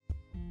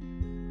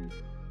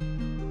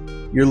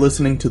You're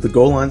listening to the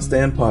Goal Line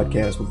Stand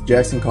podcast with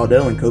Jackson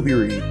Caudell and Coby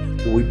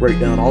Reed, where we break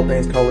down all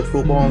things college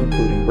football,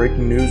 including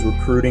breaking news,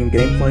 recruiting,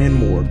 gameplay, and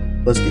more.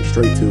 Let's get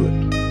straight to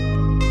it.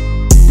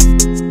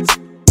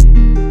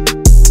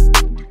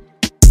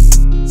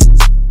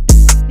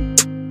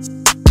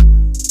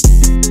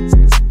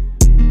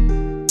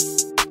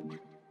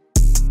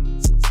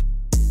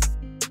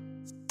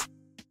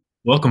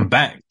 Welcome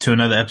back to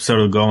another episode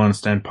of the Goal Line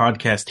Stand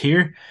podcast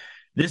here.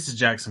 This is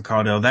Jackson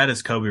Caudell. That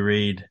is Coby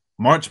Reed.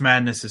 March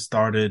Madness has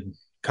started.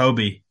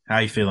 Coby, how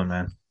you feeling,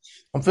 man?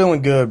 I'm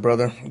feeling good,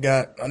 brother.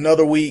 Got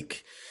another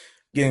week,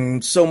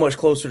 getting so much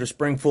closer to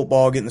spring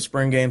football, getting the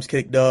spring games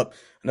kicked up.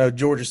 I know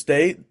Georgia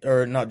Tech,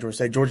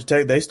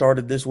 they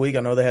started this week.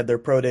 I know they had their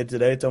pro day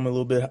today. Tell me a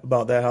little bit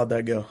about that. How'd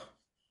that go?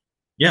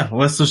 Yeah,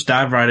 let's just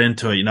dive right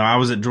into it. You know, I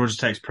was at Georgia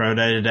Tech's pro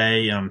day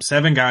today.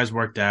 7 guys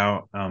worked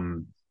out.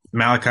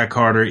 Malachi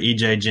Carter,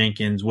 E.J.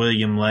 Jenkins,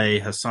 William Lay,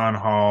 Hassan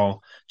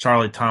Hall,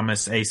 Charlie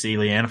Thomas, Ace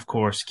Ely, and of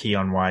course,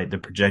 Keon White, the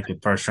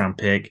projected first-round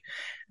pick.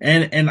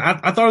 And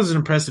I thought it was an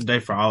impressive day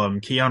for all of them.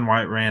 Keon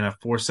White ran a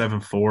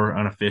 4.74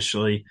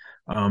 unofficially.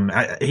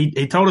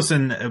 He told us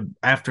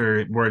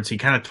afterwards he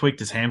kind of tweaked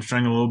his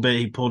hamstring a little bit.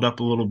 He pulled up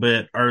a little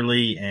bit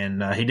early,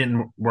 and he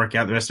didn't work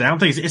out the rest of the day. I don't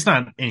think it's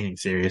not anything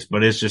serious,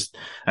 but it's just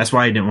that's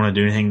why he didn't want to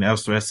do anything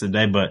else the rest of the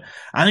day. But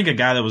I think a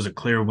guy that was a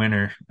clear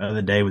winner of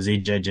the day was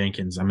E.J.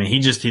 Jenkins. I mean,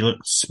 he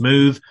looked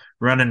smooth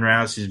running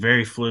routes. He's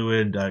very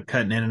fluid,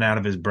 cutting in and out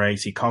of his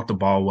breaks. He caught the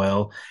ball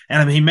well.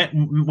 And I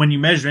mean, when you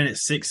measure in at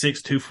 6'6",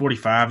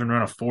 245 and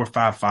run a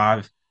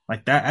 4.55,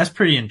 like that's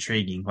pretty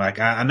intriguing. Like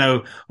I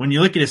know when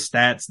you look at his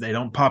stats, they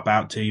don't pop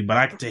out to you, but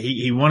I can tell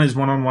he won his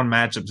one-on-one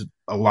matchups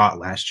a lot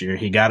last year.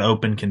 He got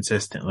open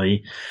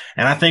consistently.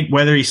 And I think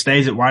whether he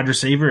stays at wide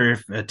receiver, or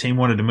if a team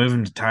wanted to move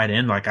him to tight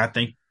end, like I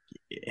think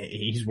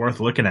he's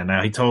worth looking at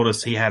now. He told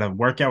us he had a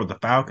workout with the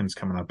Falcons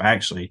coming up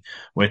actually,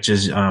 which he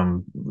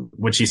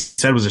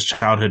said was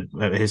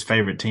his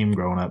favorite team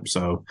growing up.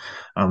 So,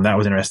 that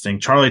was interesting.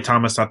 Charlie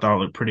Thomas, I thought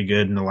looked pretty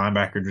good in the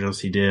linebacker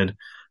drills he did.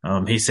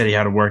 He said he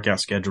had a workout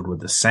scheduled with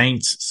the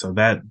Saints. So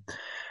that,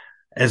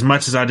 as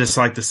much as I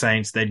dislike the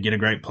Saints, they'd get a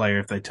great player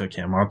if they took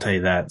him. I'll tell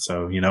you that.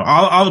 So, you know,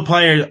 all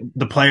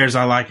the players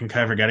I like and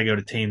cover got to go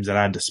to teams that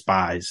I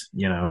despise.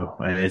 You know,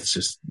 it's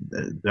just,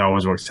 it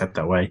always works out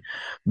that way.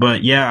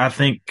 But yeah, I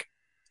think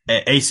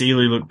Ace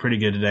Ely looked pretty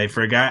good today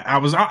for a guy. I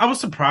was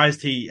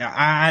surprised I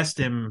asked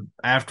him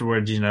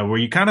afterwards, you know, were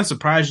you kind of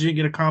surprised you didn't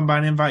get a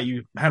combine invite?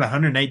 You had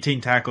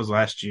 118 tackles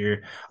last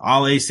year,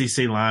 all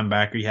ACC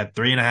linebacker. You had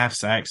 3.5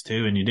 sacks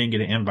too, and you didn't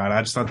get an invite.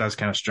 I just thought that was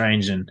kind of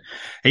strange. And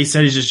he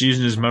said he's just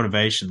using his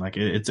motivation. Like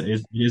it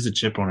is a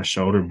chip on his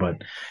shoulder,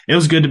 but it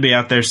was good to be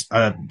out there.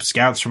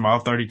 Scouts from all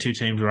 32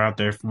 teams were out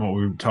there from what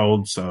we were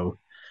told. So,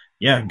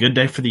 yeah, good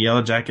day for the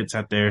Yellow Jackets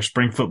out there.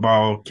 Spring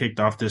football kicked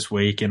off this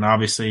week, and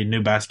obviously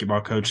new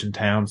basketball coach in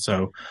town.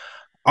 So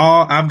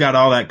I've got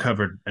all that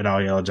covered at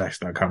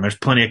allyellowjackets.com. There's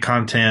plenty of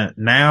content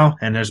now,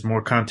 and there's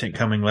more content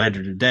coming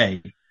later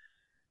today.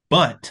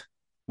 But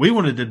we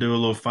wanted to do a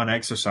little fun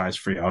exercise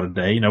for y'all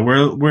today. You know,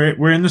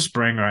 we're in the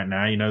spring right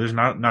now. You know, there's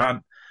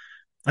not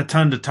a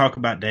ton to talk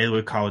about daily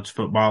with college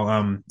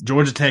football.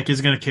 Georgia Tech is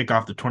going to kick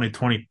off the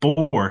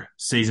 2024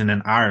 season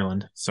in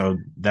Ireland, so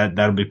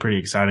that'll be pretty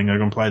exciting. They're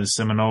going to play the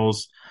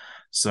Seminoles.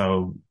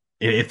 So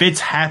if it's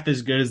half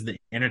as good as the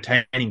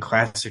entertaining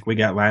classic we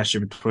got last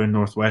year between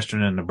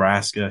Northwestern and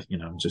Nebraska, you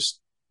know,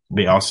 just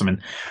be awesome.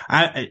 And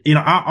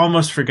I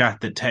almost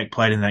forgot that Tech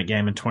played in that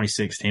game in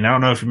 2016. I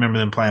don't know if you remember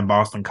them playing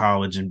Boston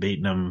College and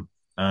beating them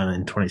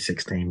in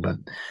 2016, but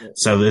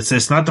so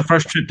it's not the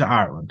first trip to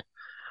Ireland.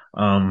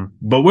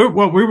 But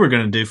what we were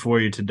going to do for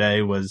you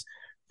today was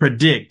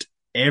predict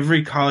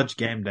every College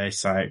GameDay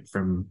site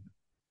from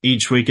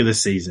each week of the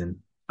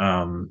season.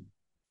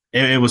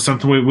 It was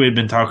something we had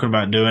been talking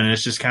about doing, and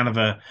it's just kind of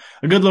a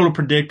good little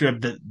predictor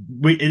of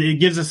it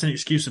gives us an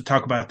excuse to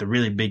talk about the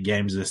really big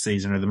games of the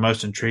season or the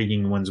most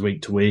intriguing ones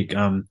week to week.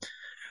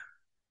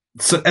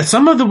 So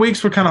some of the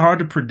weeks were kind of hard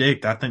to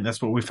predict. I think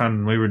that's what we found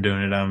when we were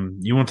doing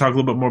it. You want to talk a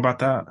little bit more about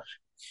that?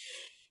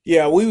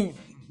 Yeah, we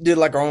did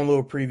like our own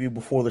little preview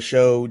before the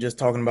show, just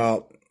talking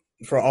about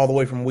for all the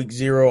way from week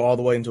 0 all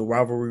the way into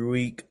rivalry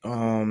week.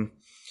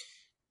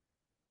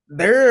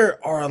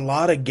 There are a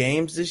lot of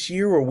games this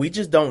year where we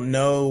just don't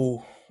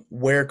know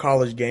where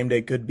College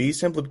GameDay could be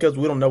simply because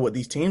we don't know what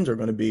these teams are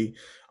going to be.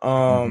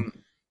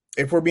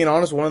 If we're being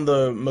honest, one of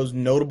the most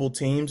notable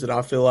teams that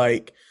I feel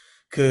like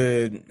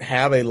could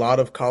have a lot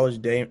of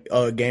College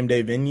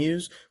GameDay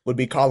venues would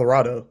be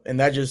Colorado. And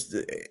that just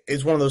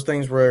is one of those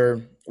things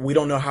where we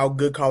don't know how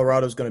good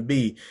Colorado is going to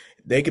be.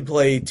 They could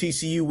play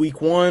TCU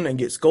week 1 and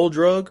get skull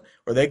drug,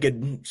 or they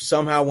could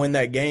somehow win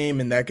that game,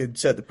 and that could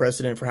set the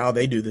precedent for how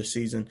they do this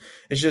season.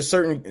 It's just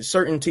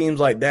certain teams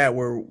like that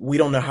where we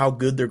don't know how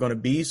good they're going to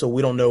be, so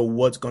we don't know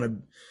what's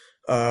going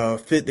to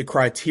fit the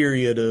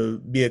criteria to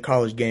be a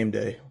College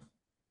GameDay.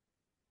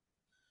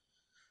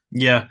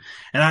 Yeah,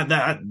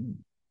 and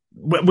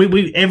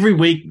we every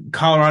week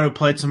Colorado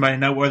played somebody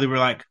noteworthy. We're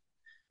like,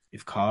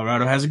 if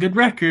Colorado has a good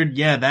record,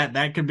 yeah,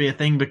 that could be a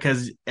thing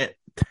because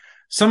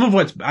some of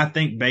what's I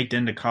think baked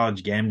into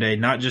College Game Day,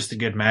 not just a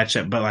good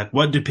matchup, but like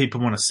what do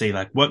people want to see?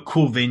 Like what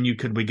cool venue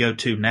could we go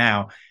to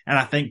now? And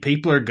I think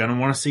people are gonna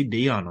want to see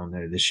Dion on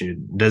there this year.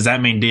 Does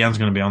that mean Dion's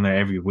gonna be on there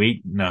every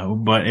week? No,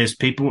 but it's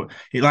people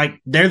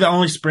like they're the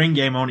only spring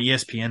game on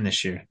ESPN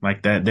this year.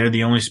 Like that, they're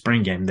the only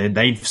spring game.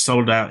 They've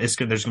sold out. It's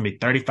good. There's gonna be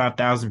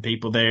 35,000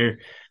 people there.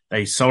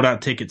 They sold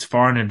out tickets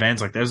far in advance.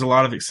 Like there's a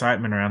lot of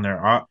excitement around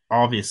there,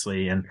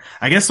 obviously. And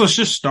I guess let's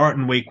just start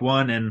in week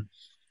one and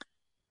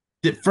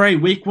for a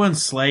week one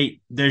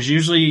slate, there's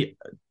usually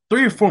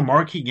three or four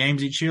marquee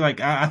games each year. Like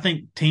I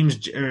think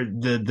teams or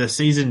the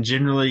season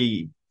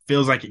generally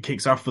feels like it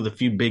kicks off with a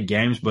few big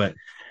games. But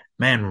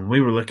man, when we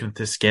were looking at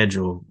this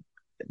schedule,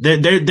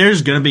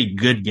 there's going to be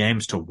good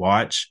games to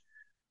watch.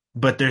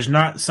 But there's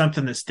not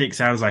something that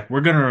sticks out as like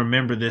we're going to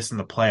remember this in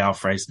the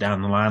playoff race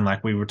down the line,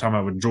 like we were talking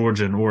about with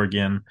Georgia and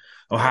Oregon,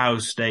 Ohio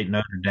State,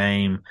 Notre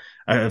Dame,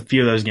 a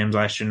few of those games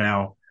last year.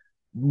 Now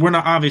we're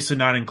not obviously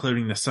not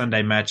including the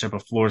Sunday matchup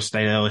of Florida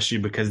State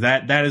LSU because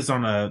that is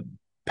on a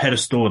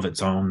pedestal of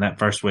its own that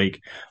first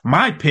week.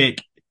 My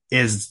pick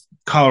is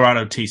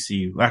Colorado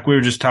TCU. Like we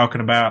were just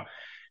talking about,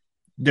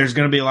 there's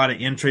going to be a lot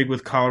of intrigue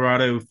with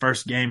Colorado.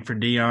 First game for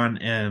Dion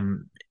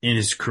in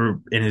his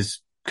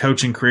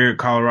coaching career at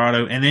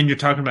Colorado, and then you're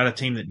talking about a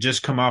team that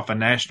just come off a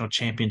national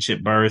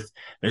championship berth.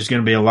 There's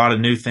going to be a lot of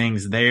new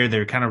things there.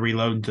 They're kind of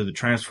reloading to the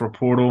transfer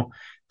portal.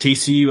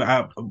 TCU,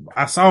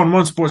 I saw in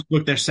one sports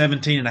book they're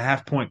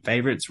 17.5 point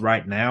favorites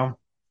right now,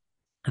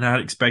 and I'd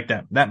expect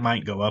that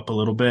might go up a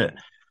little bit,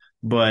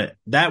 but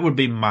that would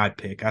be my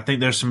pick. I think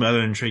there's some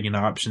other intriguing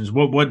options.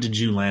 What did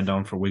you land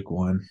on for week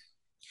one?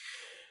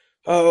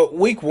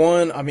 Week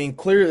one, I mean,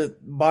 clear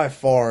by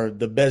far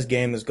the best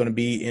game that's going to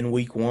be in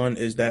week one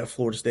is that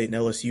Florida State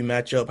and LSU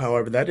matchup.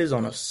 However, that is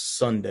on a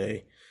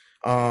Sunday.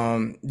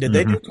 Did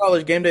they do Mm-hmm.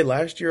 College Game Day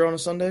last year on a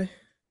Sunday?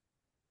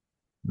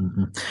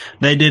 Mm-hmm.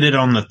 They did it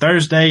on the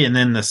Thursday and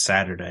then the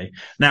Saturday.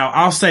 Now,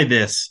 I'll say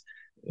this.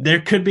 There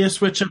could be a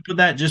switch up with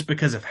that just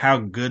because of how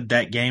good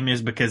that game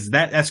is, because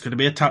that's going to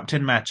be a top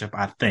 10 matchup,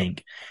 I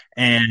think.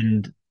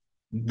 And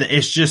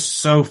it's just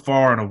so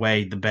far and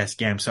away the best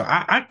game. So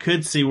I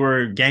could see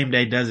where Game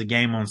Day does a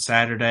game on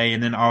Saturday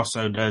and then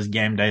also does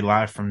Game Day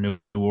live from New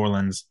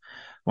Orleans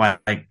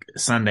like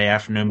Sunday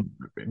afternoon.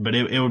 But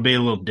it would be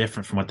a little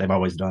different from what they've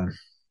always done.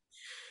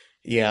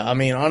 Yeah, I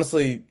mean,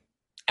 honestly,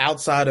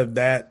 outside of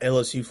that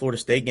LSU Florida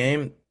State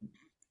game,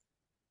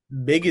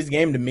 biggest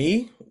game to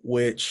me,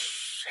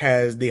 which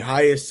has the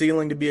highest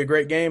ceiling to be a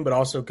great game, but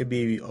also could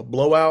be a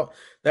blowout,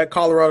 that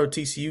Colorado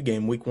TCU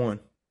game, week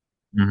one.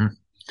 Mm-hmm.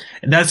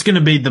 That's going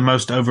to be the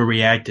most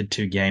overreacted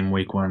to game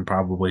week one,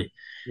 probably.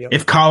 Yep.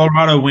 If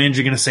Colorado wins,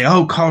 you're going to say,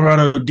 "Oh,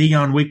 Colorado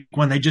Dion week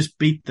one, they just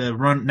beat the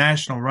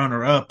national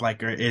runner up."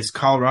 Like, is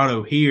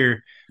Colorado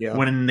here? Yeah.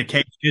 When the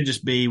case could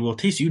just be, well,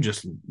 TCU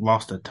just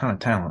lost a ton of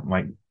talent.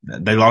 Like,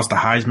 they lost a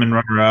Heisman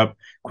runner up.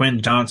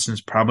 Quentin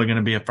Johnston's probably going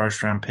to be a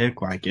first round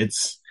pick. Like,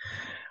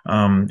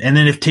 and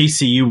then if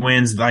TCU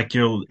wins, like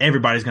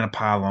everybody's going to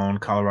pile on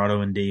Colorado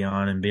and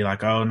Dion and be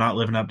like, "Oh, not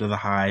living up to the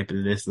hype,"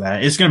 this,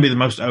 that. It's going to be the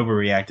most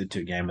overreacted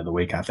to game of the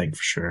week, I think,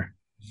 for sure.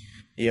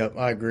 Yep,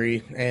 I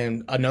agree.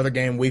 And another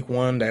game week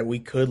one that we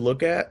could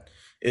look at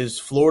is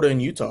Florida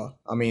and Utah.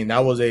 I mean,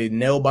 that was a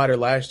nail biter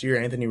last year.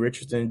 Anthony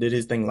Richardson did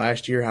his thing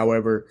last year.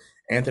 However,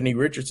 Anthony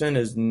Richardson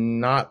is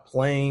not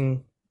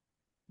playing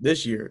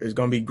this year. It's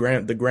going to be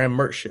the Graham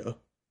Mertz show.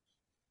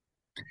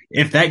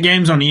 If that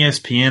game's on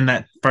ESPN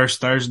that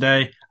first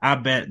Thursday, I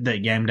bet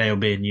that game day will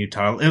be in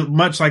Utah.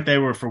 Much like they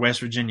were for West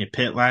Virginia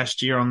Pitt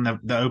last year on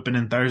the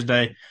opening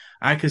Thursday.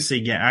 I could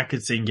see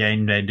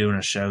game day doing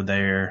a show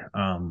there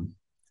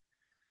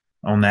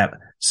on that. Is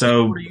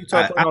So Florida Utah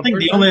I playing on think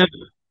the Thursday? only other,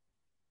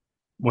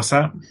 what's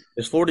that?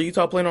 Is Florida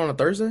Utah playing on a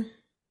Thursday?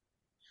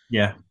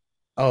 Yeah.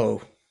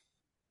 Oh,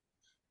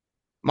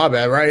 my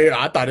bad. Right here,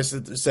 I thought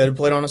said it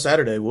played on a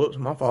Saturday. Whoops,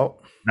 my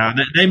fault. No, I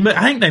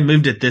think they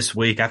moved it this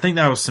week. I think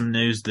that was some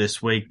news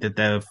this week that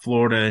the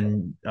Florida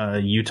and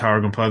Utah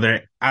are going to play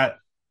there.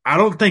 I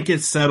don't think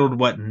it's settled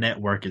what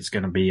network it's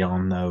going to be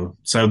on though.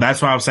 So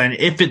that's why I was saying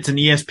if it's an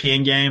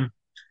ESPN game,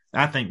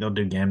 I think they'll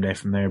do game day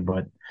from there.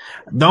 But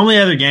the only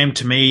other game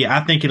to me,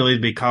 I think it'll either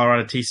be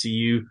Colorado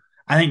TCU.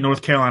 I think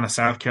North Carolina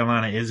South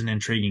Carolina is an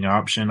intriguing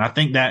option. I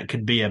think that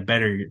could be a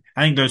better.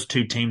 I think those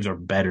two teams are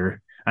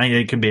better. I think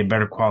it could be a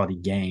better quality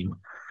game.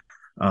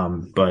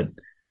 But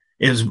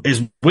is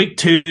week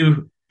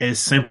two as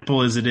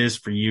simple as it is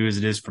for you as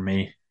it is for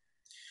me?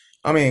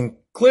 I mean,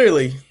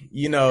 clearly,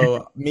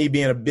 me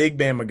being a big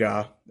Bama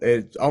guy,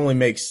 it only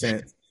makes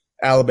sense.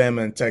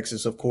 Alabama and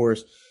Texas, of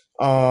course.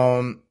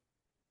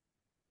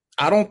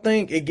 I don't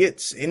think it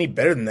gets any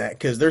better than that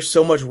because there's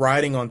so much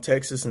riding on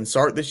Texas and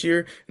Sark this year,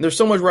 and there's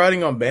so much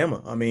riding on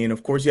Bama. I mean,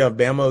 of course, you have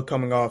Bama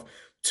coming off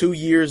 2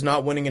 years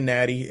not winning a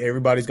natty.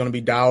 Everybody's going to be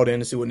dialed in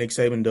to see what Nick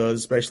Saban does,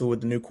 especially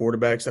with the new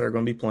quarterbacks that are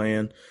going to be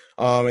playing.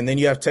 And then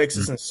you have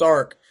Texas and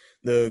Sark,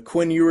 the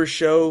Quinn Ewers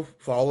show,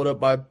 followed up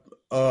by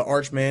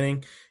Arch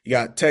Manning. You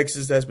got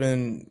Texas that's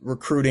been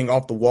recruiting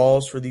off the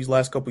walls for these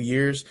last couple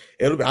years.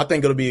 I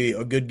think it'll be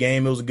a good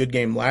game. It was a good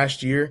game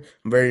last year.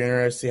 I'm very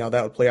interested to see how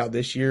that would play out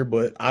this year,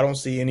 but I don't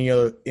see any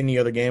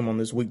other game on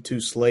this week 2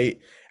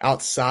 slate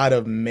outside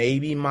of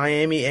maybe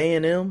Miami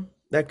A&M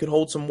that could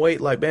hold some weight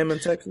like Bama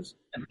and Texas.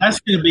 That's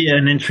going to be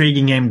an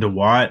intriguing game to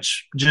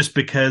watch just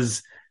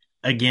because,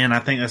 again, I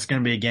think that's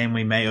going to be a game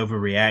we may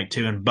overreact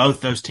to, and both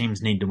those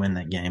teams need to win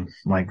that game.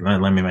 Like,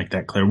 let me make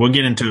that clear. We'll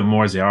get into it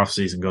more as the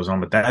offseason goes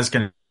on, but that's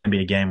going to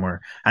be a game where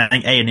I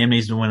think A&M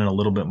needs to win it a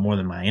little bit more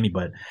than Miami.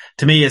 But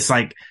to me, it's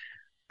like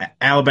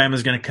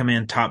Alabama's going to come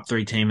in top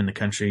 3 team in the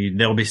country.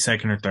 They'll be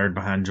second or third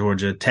behind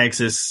Georgia.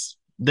 Texas,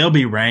 they'll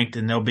be ranked,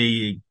 and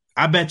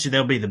I bet you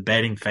they'll be the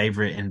betting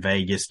favorite in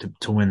Vegas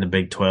to win the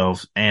Big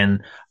 12.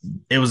 And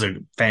it was a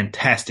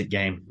fantastic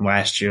game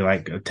last year.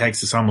 Like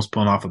Texas almost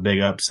pulling off a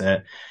big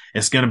upset.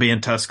 It's going to be in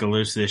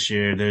Tuscaloosa this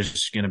year.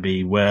 There's going to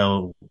be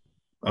well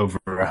over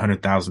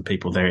 100,000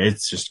 people there.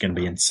 It's just going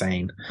to be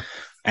insane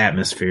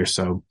atmosphere.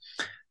 So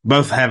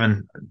both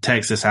having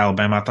Texas,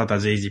 Alabama, I thought that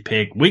was an easy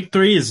pick. Week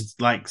 3 is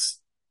like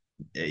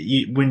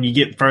when you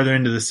get further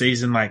into the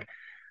season, like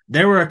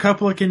there were a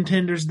couple of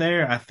contenders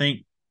there. I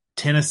think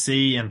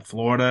Tennessee and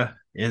Florida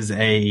is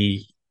a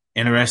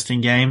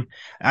interesting game.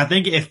 I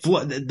think if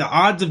the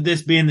odds of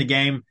this being the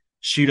game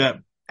shoot up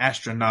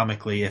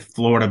astronomically if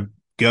Florida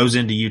goes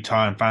into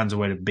Utah and finds a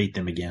way to beat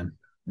them again,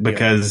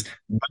 because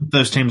both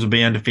those teams will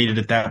be undefeated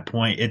at that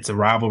point. It's a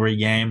rivalry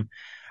game.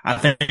 I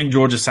think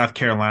Georgia, South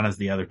Carolina is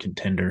the other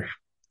contender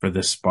for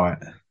this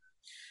spot.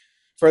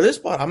 For this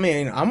spot, I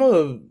mean, I'm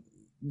gonna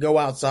go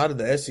outside of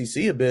the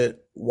SEC a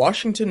bit.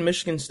 Washington,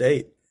 Michigan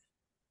State.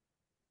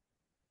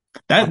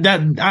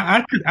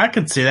 I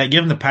could see that,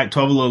 giving the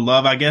Pac-12 a little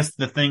love. I guess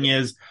the thing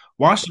is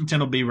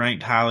Washington will be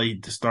ranked highly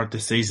to start the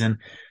season.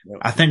 Yep.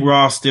 I think we're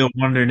all still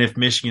wondering if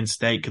Michigan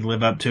State could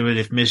live up to it.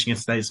 If Michigan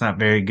State's not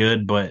very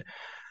good, but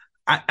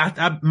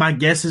my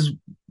guess is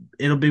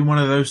it'll be one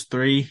of those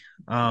 3.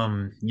 This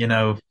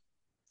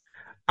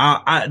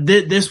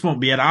won't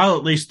be it. I'll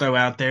at least throw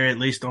out there, at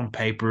least on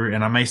paper,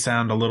 and I may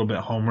sound a little bit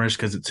homerish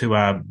because it's who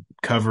I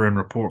cover and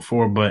report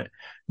for, but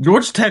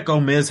Georgia Tech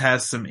Ole Miss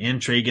has some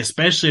intrigue,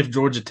 especially if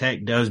Georgia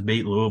Tech does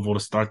beat Louisville to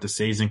start the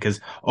season, because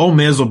Ole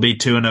Miss will be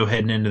 2-0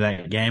 heading into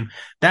that game.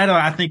 That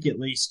I think at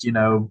least,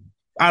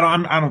 I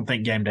don't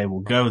think game day will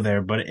go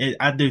there, but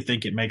I do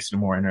think it makes it a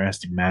more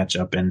interesting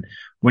matchup. And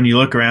when you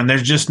look around,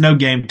 there's just no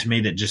game to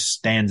me that just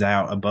stands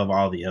out above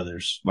all the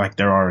others like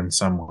there are in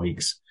some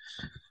weeks.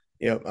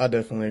 Yep, I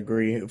definitely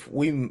agree. If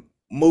we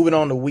moving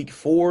on to week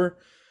 4,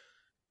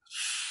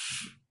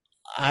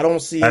 I don't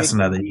see That's anything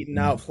another beating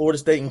out Florida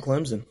State and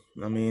Clemson.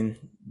 I mean,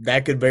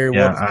 that could very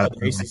well decide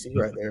the ACC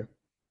right there.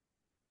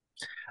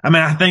 I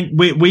mean, I think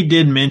we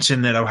did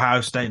mention that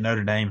Ohio State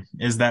Notre Dame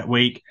is that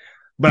week,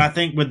 but I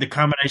think with the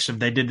combination of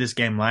they did this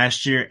game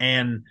last year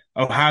and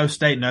Ohio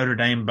State Notre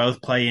Dame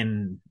both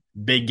playing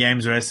big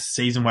games the rest of the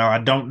season, well, I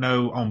don't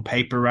know on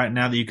paper right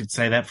now that you could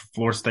say that for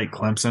Florida State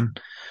Clemson,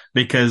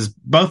 because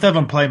both of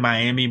them play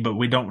Miami, but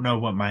we don't know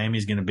what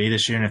Miami's going to be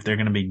this year and if they're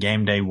going to be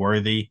game day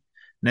worthy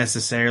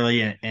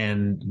necessarily.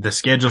 And the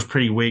schedule's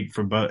pretty weak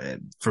for both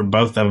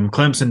of them.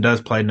 Clemson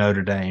does play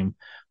Notre Dame,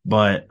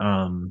 but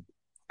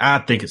I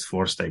think it's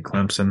Florida State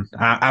Clemson.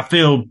 I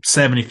feel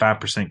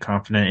 75%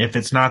 confident. If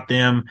it's not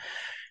them,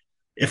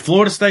 if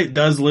Florida State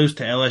does lose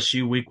to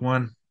LSU week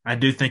 1, I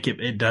do think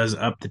it does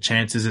up the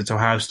chances. It's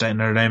Ohio State and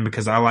Notre Dame,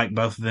 because I like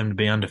both of them to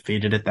be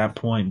undefeated at that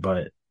point.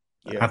 But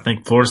I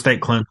think Florida State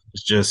Clemson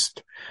is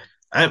just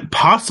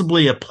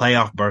possibly a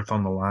playoff berth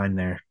on the line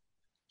there.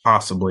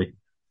 Possibly.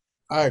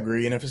 I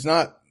agree. And if it's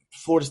not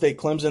Florida State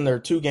Clemson, there are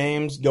 2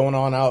 games going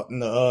on out in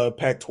the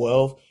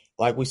Pac-12.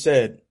 Like we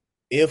said,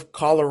 if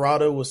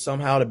Colorado was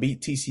somehow to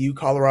beat TCU,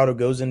 Colorado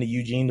goes into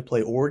Eugene to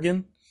play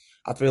Oregon.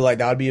 I feel like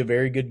that would be a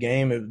very good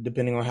game,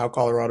 depending on how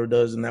Colorado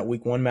does in that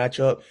week 1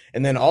 matchup.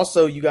 And then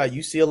also you got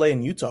UCLA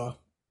and Utah.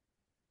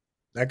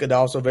 That could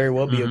also very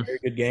well be a very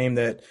good game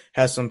that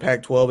has some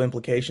Pac-12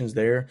 implications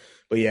there.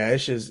 But yeah,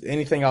 it's just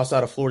anything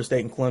outside of Florida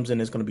State and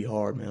Clemson is going to be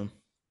hard, man.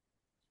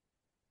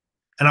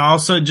 And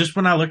also, just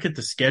when I look at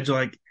the schedule,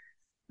 like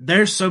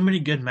there's so many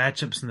good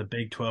matchups in the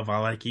Big 12 I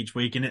like each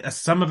week, and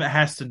some of it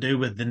has to do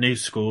with the new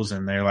schools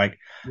in there. Like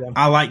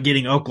I like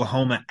getting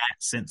Oklahoma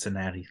at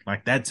Cincinnati.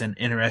 Like that's an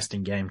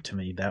interesting game to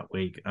me that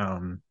week.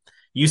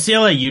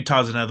 UCLA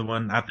Utah is another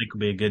one I think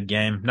will be a good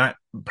game.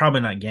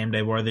 Probably not game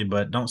day worthy,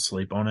 but don't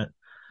sleep on it.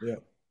 Yeah.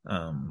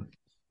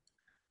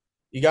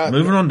 You got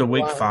moving on to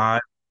week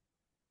 5.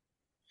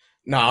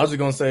 No, I was just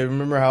gonna say,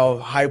 remember how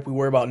hype we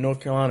were about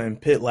North Carolina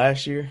and Pitt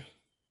last year?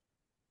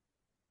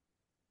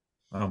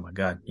 Oh my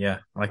God, yeah.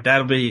 Like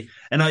that'll be,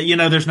 and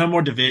there's no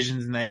more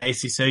divisions in the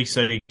ACC,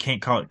 so you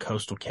can't call it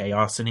coastal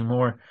chaos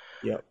anymore.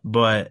 Yep.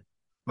 But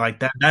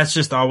like that's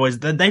just always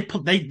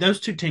those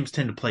 2 teams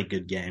tend to play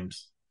good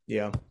games.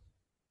 Yeah.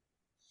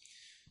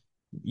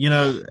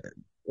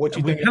 What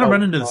we kind of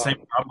run into the same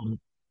problem.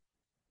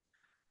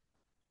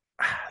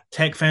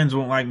 Tech fans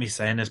won't like me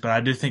saying this, but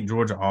I do think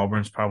Georgia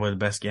Auburn's probably the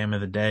best game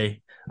of the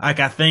day. Like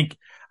I think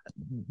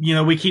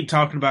we keep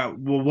talking about,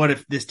 well, what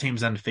if this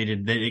team's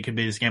undefeated? That it could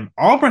be this game.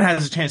 Auburn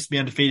has a chance to be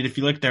undefeated if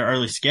you look at their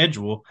early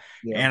schedule.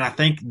 Yeah. And I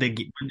think the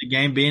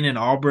game being in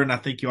Auburn, I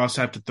think you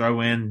also have to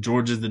throw in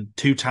Georgia's the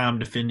two-time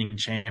defending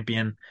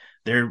champion.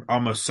 They're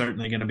almost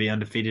certainly going to be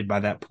undefeated by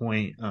that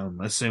point,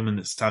 assuming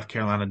that South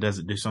Carolina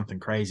doesn't do something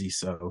crazy.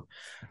 So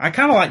I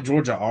kind of like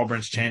Georgia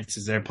Auburn's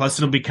chances there. Plus,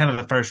 it'll be kind of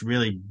the first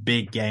really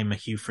big game of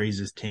Hugh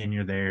Freeze's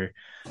tenure there.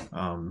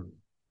 Um,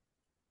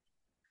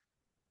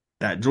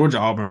 that Georgia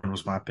Auburn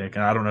was my pick,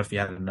 and I don't know if you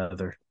had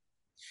another.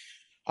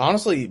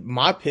 Honestly,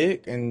 my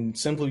pick, and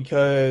simply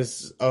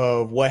because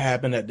of what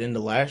happened at the end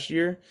of last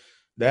year,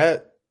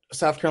 that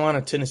South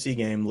Carolina Tennessee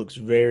game looks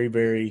very,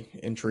 very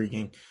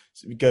intriguing.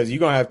 Because you're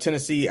gonna have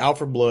Tennessee out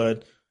for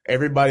blood.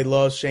 Everybody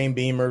loves Shane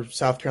Beamer.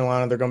 South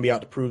Carolina, they're gonna be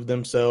out to prove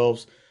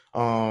themselves.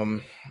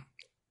 Um,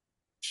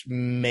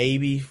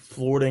 Maybe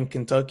Florida and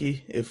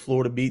Kentucky if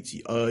Florida beats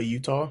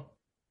Utah,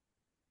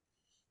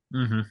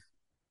 Mm-hmm.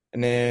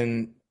 and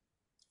then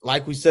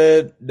like we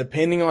said,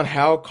 depending on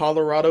how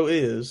Colorado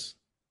is.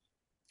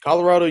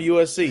 Colorado,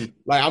 USC.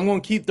 Like I'm going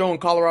to keep throwing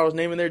Colorado's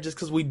name in there just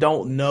because we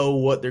don't know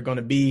what they're going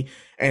to be.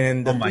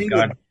 And the Oh my thing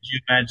God. with Could you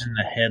imagine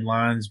the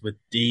headlines with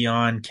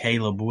Dion,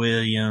 Caleb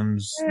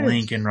Williams, yes,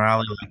 Lincoln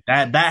Riley like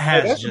that? That like,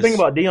 has that's the thing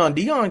just about Dion.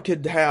 Dion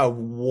could have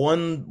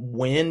one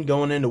win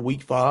going into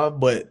week 5,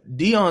 but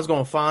Dion's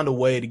going to find a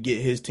way to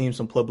get his team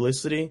some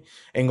publicity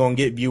and going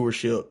to get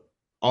viewership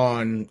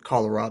on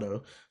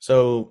Colorado.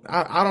 So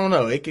I don't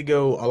know. It could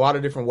go a lot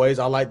of different ways.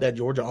 I like that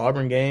Georgia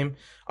Auburn game.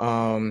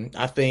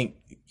 I think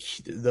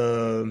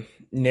the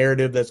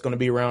narrative that's going to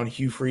be around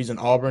Hugh Freeze and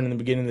Auburn in the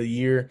beginning of the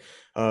year,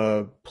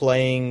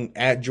 playing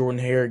at Jordan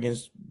Hare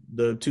against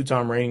the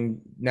two-time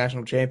reigning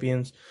national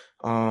champions.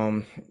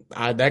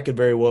 That could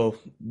very well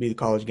be the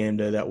college game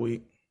day that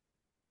week.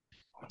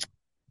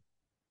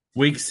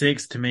 week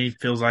 6 to me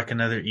feels like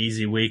another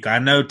easy week. I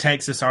know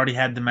Texas already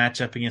had the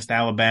matchup against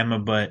Alabama,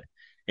 but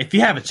if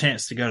you have a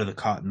chance to go to the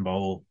Cotton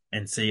Bowl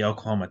and see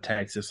Oklahoma,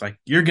 Texas, like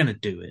you're going to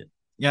do it.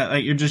 Yeah,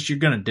 like you're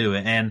going to do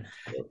it. And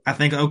I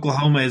think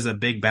Oklahoma is a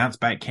big bounce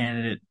back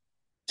candidate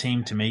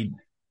team to me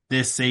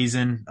this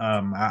season.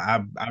 I'm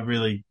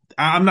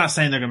not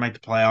saying they're going to make the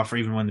playoff or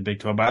even win the Big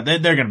 12, but they're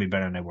going to be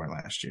better than they were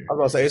last I year. was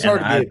gonna say it's And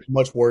hard to get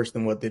much worse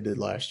than what they did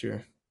last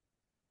year.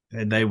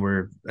 they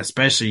were,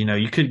 especially,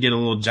 you could get a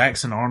little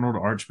Jackson Arnold,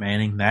 Arch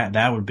Manning.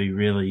 That would be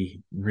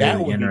really, That really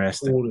would be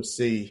interesting. cool to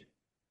see.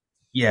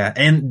 Yeah,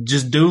 and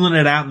just dueling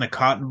it out in the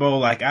Cotton Bowl,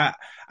 like I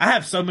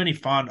have so many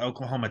fond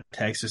Oklahoma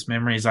Texas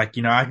memories. Like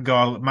I could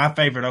go. My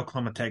favorite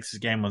Oklahoma Texas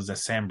game was the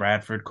Sam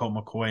Bradford Colt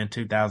McCoy in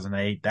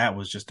 2008. That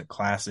was just a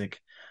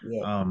classic.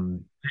 Yeah.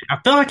 Um, I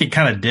feel like it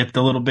kind of dipped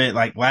a little bit.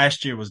 Like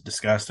last year was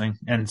disgusting,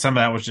 and some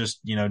of that was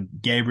just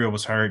Gabriel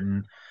was hurt,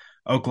 and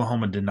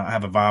Oklahoma did not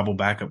have a viable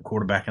backup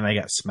quarterback, and they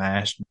got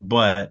smashed.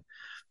 But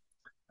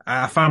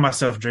I find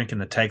myself drinking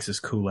the Texas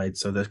Kool-Aid,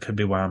 so that could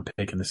be why I'm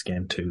picking this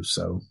game too.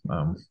 So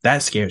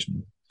that scares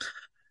me.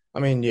 I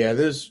mean, yeah,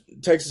 this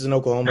Texas and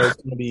Oklahoma is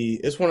going to be,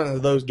 it's one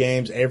of those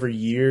games every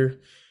year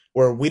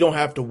where we don't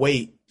have to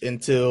wait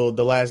until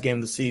the last game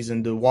of the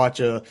season to watch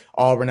a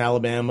Auburn,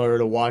 Alabama, or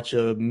to watch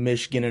a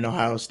Michigan and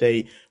Ohio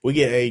State. We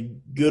get a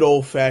good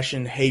old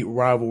fashioned hate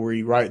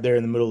rivalry right there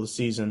in the middle of the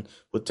season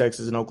with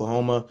Texas and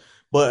Oklahoma.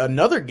 But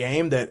another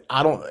game that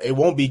it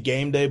won't be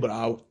game day, but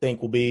I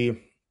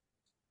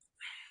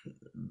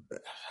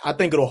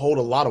think it'll hold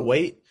a lot of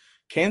weight.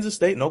 Kansas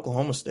State and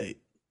Oklahoma State,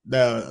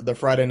 the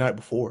Friday night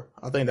before.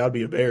 I think that would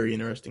be a very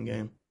interesting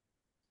game.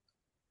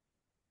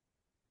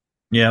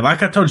 Yeah,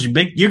 like I told you,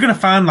 you're going to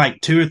find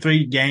like 2 or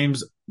 3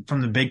 games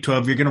from the Big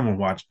 12 you're going to want to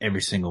watch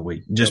every single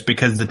week just Yep.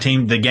 because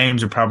the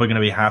games are probably going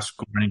to be high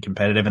scoring and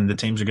competitive and the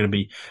teams are going to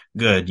be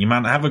good. You might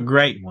not have a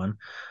great one,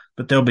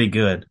 but they'll be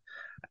good.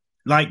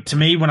 Like to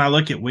me, when I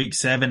look at week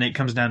 7, it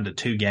comes down to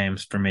 2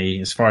 games for me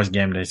as far as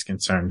game day is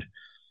concerned.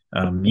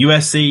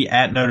 USC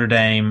at Notre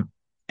Dame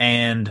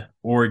and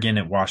Oregon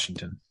at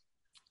Washington.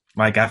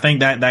 Like I think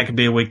that could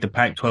be a week the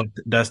Pac-12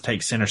 does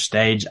take center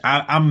stage.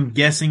 I'm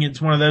guessing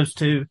it's one of those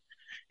two.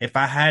 If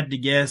I had to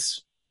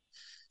guess,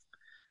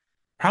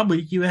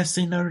 probably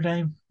USC Notre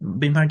Dame would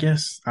be my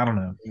guess. I don't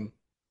know.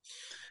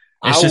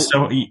 I It's just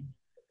w- so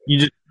you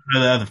just know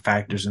the other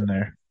factors in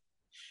there.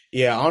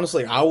 yeah,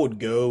 honestly, I would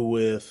go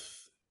with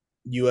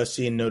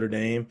USC and Notre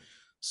Dame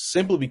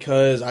simply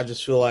because I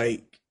just feel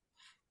like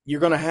you're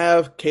going to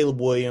have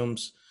Caleb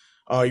Williams.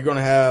 You're going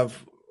to have,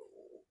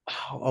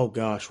 oh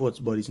gosh, what's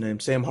buddy's name?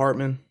 Sam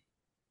Hartman.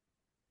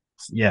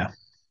 Yeah,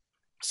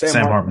 Sam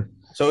Sam Hartman. Hartman.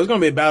 So it's going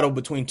to be a battle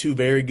between two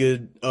very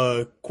good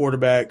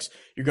quarterbacks.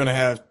 You're going to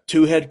have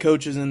two head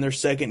coaches in their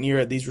second year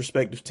at these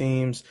respective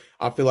teams.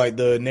 I feel like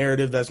the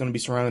narrative that's going to be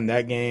surrounding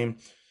that game,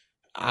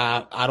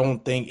 I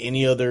don't think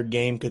any other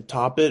game could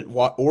top it.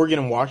 Oregon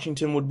and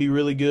Washington would be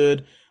really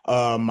good.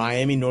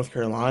 Miami, North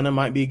Carolina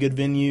might be a good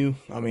venue.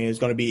 I mean, it's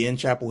going to be in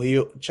Chapel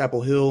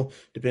Hill,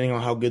 depending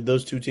on how good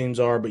those two teams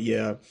are. But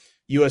yeah,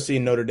 USC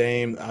and Notre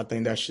Dame, I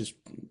think that's just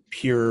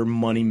pure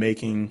money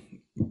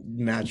making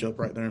matchup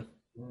right there.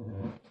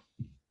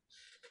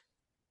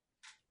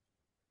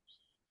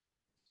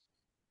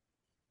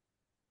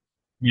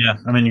 Yeah,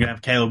 I mean, you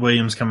have Caleb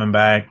Williams coming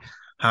back,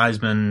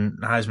 Heisman,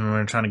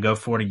 we're trying to go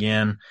for it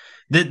again.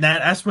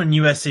 That's when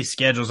USC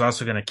schedule is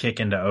also going to kick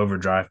into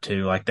overdrive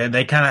too. Like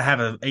they kind of have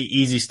a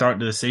easy start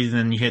to the season,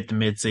 and you hit the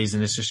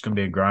midseason, it's just going to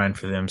be a grind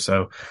for them.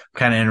 So I'm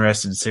kind of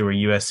interested to see where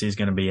USC is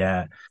going to be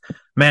at.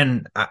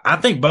 Man, I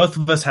think both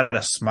of us had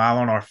a smile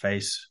on our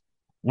face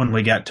when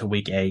we got to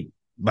week 8.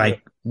 Yeah.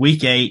 Like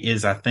week 8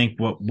 is, I think,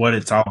 what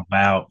it's all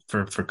about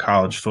for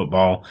college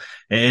football.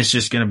 It's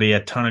just going to be a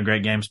ton of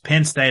great games.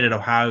 Penn State at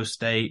Ohio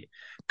State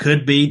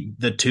could be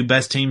the two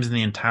best teams in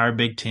the entire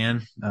Big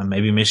Ten.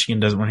 Maybe Michigan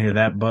doesn't want to hear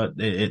that, but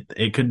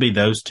it could be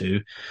those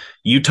two.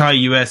 Utah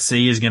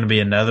USC is going to be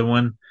another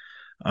one.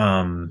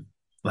 Um,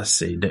 let's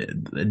see.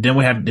 Then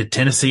we have the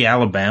Tennessee,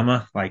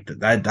 Alabama. Like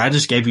I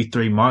just gave you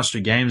 3 monster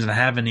games, and I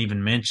haven't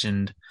even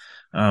mentioned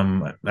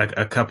like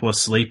a couple of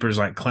sleepers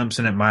like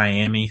Clemson at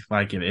Miami.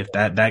 Like if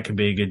that could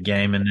be a good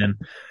game, and then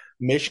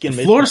Michigan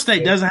Florida State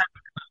State. doesn't have.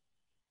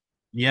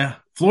 Yeah,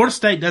 Florida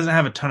State doesn't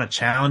have a ton of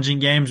challenging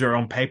games or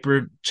on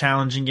paper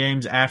challenging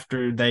games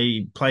after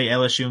they play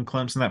LSU and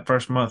Clemson that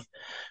first month.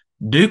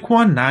 Duke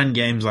won 9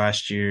 games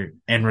last year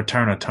and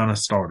returned a ton of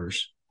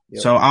starters.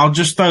 Yep. So I'll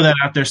just throw that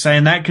out there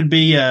saying that could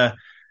be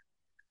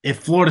if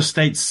Florida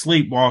State's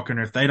sleepwalking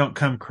or if they don't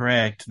come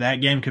correct, that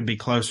game could be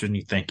closer than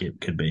you think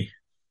it could be.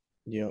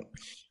 Yep.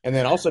 And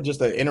then also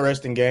just an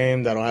interesting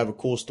game that'll have a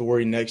cool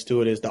story next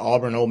to it is the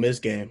Auburn Ole Miss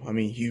game. I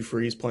mean, Hugh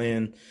Freeze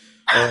playing.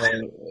 Uh,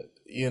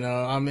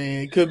 I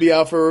mean, it could be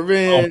out for Oh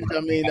revenge. my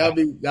I mean, God.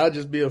 that'd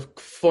just be a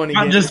funny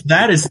Not game. just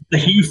that is the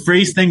Hugh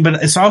Freeze thing, but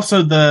it's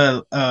also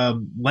the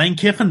Lane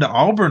Kiffin to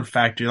Auburn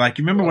factor. Like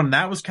you remember Yeah. when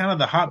that was kind of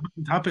the hot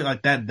button topic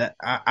like that. That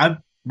I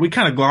we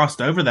kind of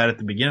glossed over that at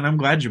the beginning. I'm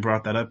glad you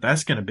brought that up.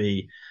 That's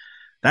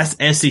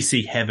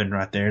SEC heaven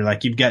right there.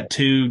 Like you've got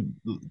two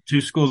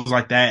schools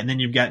like that, and then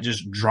you've got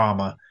just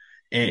drama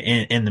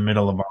in the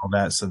middle of all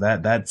that. So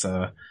that's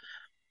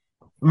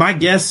my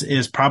guess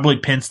is probably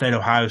Penn State,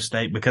 Ohio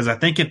State, because I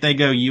think if they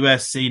go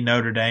USC,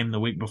 Notre Dame the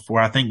week before,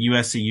 I think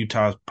USC,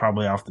 Utah is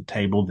probably off the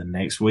table the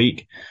next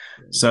week.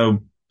 So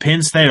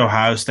Penn State,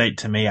 Ohio State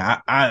to me,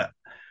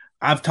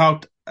 I've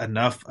talked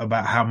enough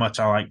about how much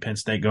I like Penn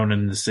State going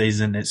into the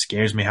season. It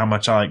scares me how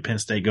much I like Penn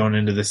State going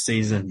into the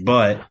season,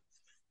 but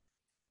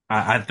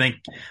I think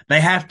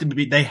they have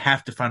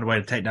to find a way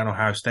to take down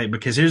Ohio State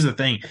because here's the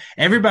thing.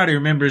 Everybody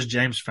remembers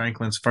James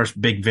Franklin's first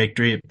big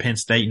victory at Penn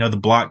State, the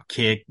block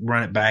kick,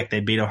 run it back, they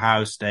beat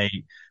Ohio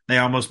State. They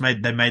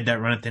made that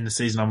run at the end of the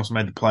season, almost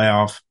made the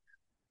playoff.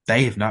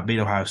 They have not beat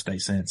Ohio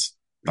State since.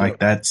 Yep.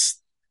 Like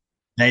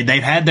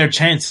they've had their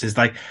chances.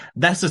 Like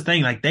that's the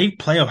thing. Like they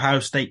play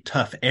Ohio State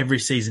tough every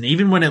season,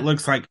 even when it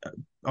looks like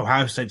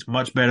Ohio State's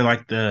much better.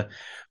 Like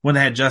when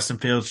they had Justin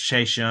Fields,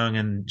 Chase Young,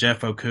 and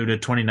Jeff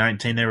Okudah,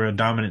 2019, they were a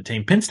dominant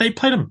team. Penn State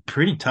played them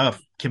pretty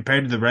tough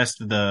compared to the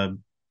rest of the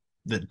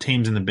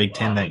teams in the Big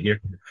Ten that year.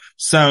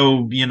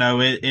 So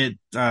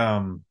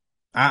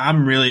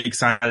I'm really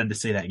excited to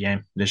see that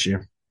game this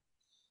year.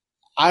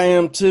 I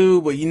am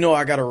too, but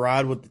I got to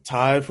ride with the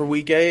Tide for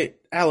week 8.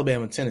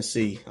 Alabama,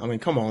 Tennessee. I mean,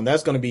 come on,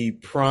 that's going to be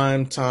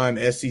prime time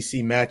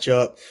SEC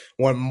matchup.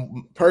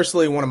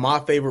 Personally, one of my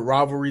favorite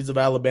rivalries of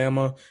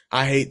Alabama.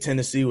 I hate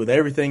Tennessee with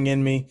everything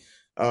in me.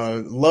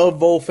 Love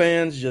Bowl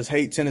fans, just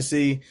hate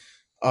Tennessee.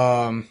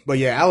 But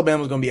yeah,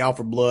 Alabama's going to be out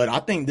for blood. I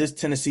think this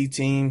Tennessee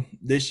team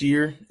this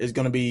year is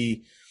going to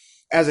be,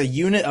 as a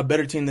unit, a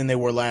better team than they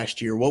were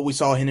last year. What we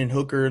saw Hendon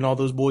Hooker and all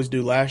those boys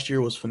do last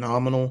year was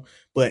phenomenal.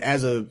 But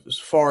as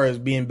far as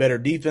being better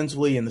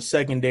defensively in the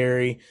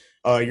secondary,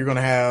 you're going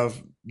to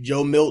have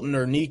Joe Milton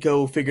or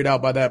Nico figured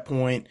out by that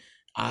point.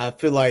 I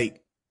feel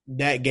like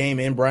that game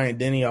in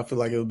Bryant-Denny, I feel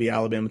like it would be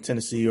Alabama,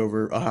 Tennessee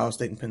over Ohio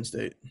State and Penn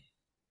State.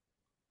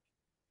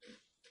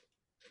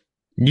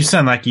 You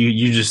sound like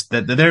you just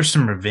that there's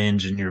some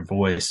revenge in your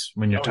voice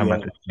when you're Oh talking yeah.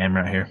 about this game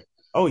right here.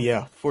 Oh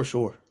yeah, for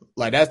sure.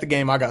 Like that's the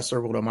game I got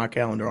circled on my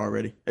calendar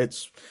already.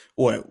 It's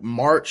what,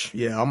 March?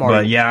 Yeah, I'm But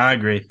already. yeah, I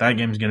agree. That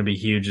game's going to be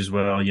huge as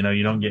well. You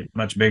don't get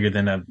much bigger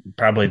than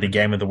probably the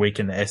game of the week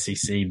in the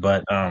SEC.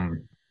 But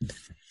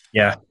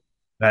yeah,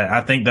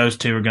 I think those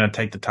two are going to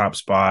take the top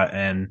spot.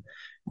 And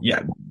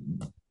yeah,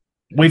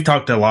 we've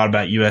talked a lot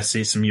about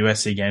USC, some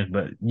USC games,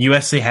 but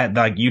USC had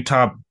like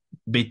Utah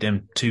beat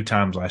them 2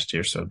 times last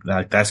year, so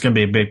that's going to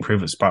be a big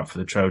prove it spot for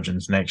the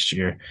Trojans next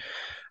year.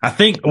 I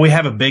think we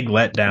have a big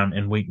letdown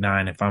in week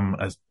 9, if I'm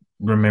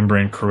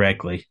remembering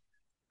correctly.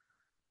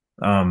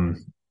 I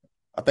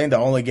think the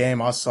only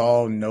game I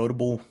saw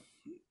notable,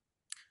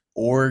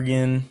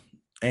 Oregon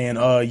and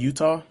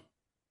Utah.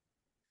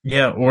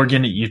 Yeah,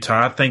 Oregon at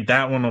Utah. I think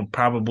that one will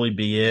probably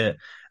be it.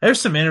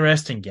 There's some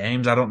interesting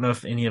games. I don't know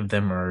if any of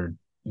them are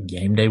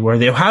game day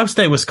worthy. Ohio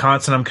State,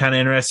 Wisconsin, I'm kind of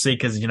interested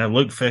because,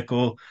 Luke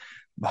Fickell,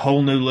 a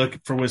whole new look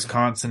for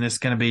Wisconsin. It's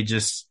going to be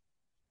just,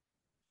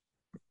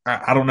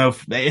 I don't know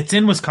if it's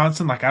in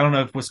Wisconsin. Like, I don't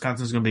know if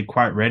Wisconsin's going to be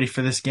quite ready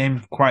for this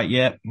game quite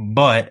yet,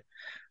 but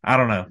I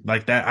don't know.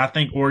 Like that, I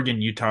think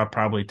Oregon, Utah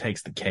probably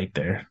takes the cake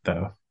there,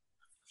 though.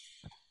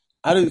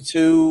 I do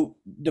too,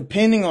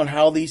 depending on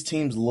how these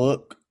teams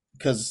look,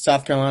 because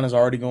South Carolina's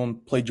already going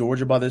to play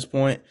Georgia by this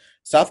point.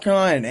 South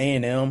Carolina and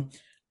A&M,